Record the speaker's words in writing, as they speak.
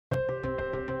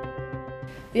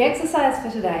The exercise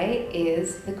for today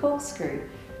is the corkscrew.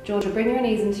 Georgia, bring your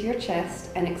knees into your chest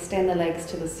and extend the legs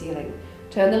to the ceiling.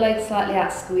 Turn the legs slightly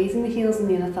out, squeezing the heels and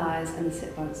the inner thighs and the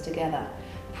sit bones together.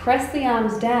 Press the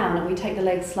arms down and we take the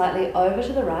legs slightly over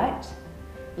to the right.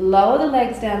 Lower the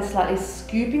legs down slightly,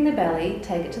 scooping the belly,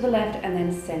 take it to the left and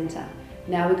then center.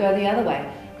 Now we go the other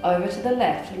way, over to the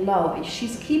left, lower.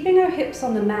 She's keeping her hips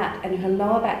on the mat and her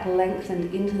lower back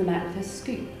lengthened into the mat with her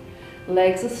scoop.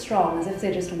 Legs are strong, as if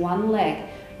they're just one leg,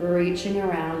 reaching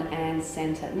around and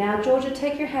center. Now Georgia,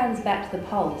 take your hands back to the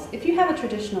poles. If you have a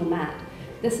traditional mat,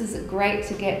 this is great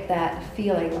to get that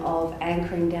feeling of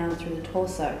anchoring down through the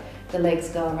torso. The legs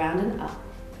go around and up.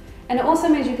 And it also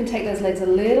means you can take those legs a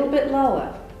little bit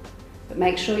lower, but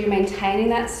make sure you're maintaining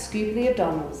that scoop of the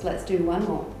abdominals. Let's do one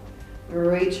more.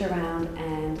 Reach around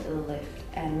and lift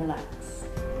and relax.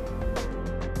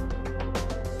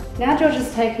 Now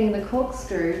Georgia's taking the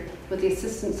corkscrew with the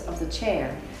assistance of the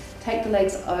chair. Take the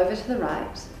legs over to the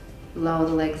right, lower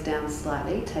the legs down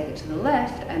slightly, take it to the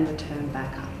left and return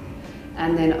back up.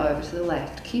 And then over to the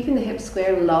left. Keeping the hips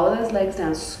square, lower those legs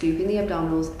down, scooping the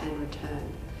abdominals and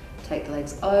return. Take the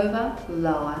legs over,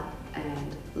 lower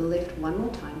and lift one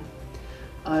more time.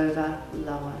 Over,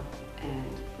 lower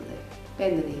and lift.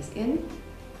 Bend the knees in.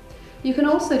 You can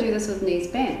also do this with knees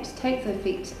bent. Take the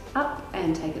feet up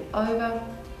and take it over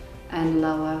and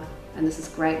lower. And this is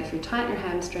great if you tighten your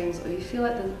hamstrings or you feel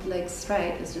like the legs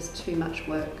straight is just too much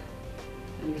work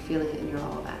and you're feeling it in your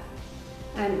lower back.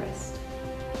 And rest.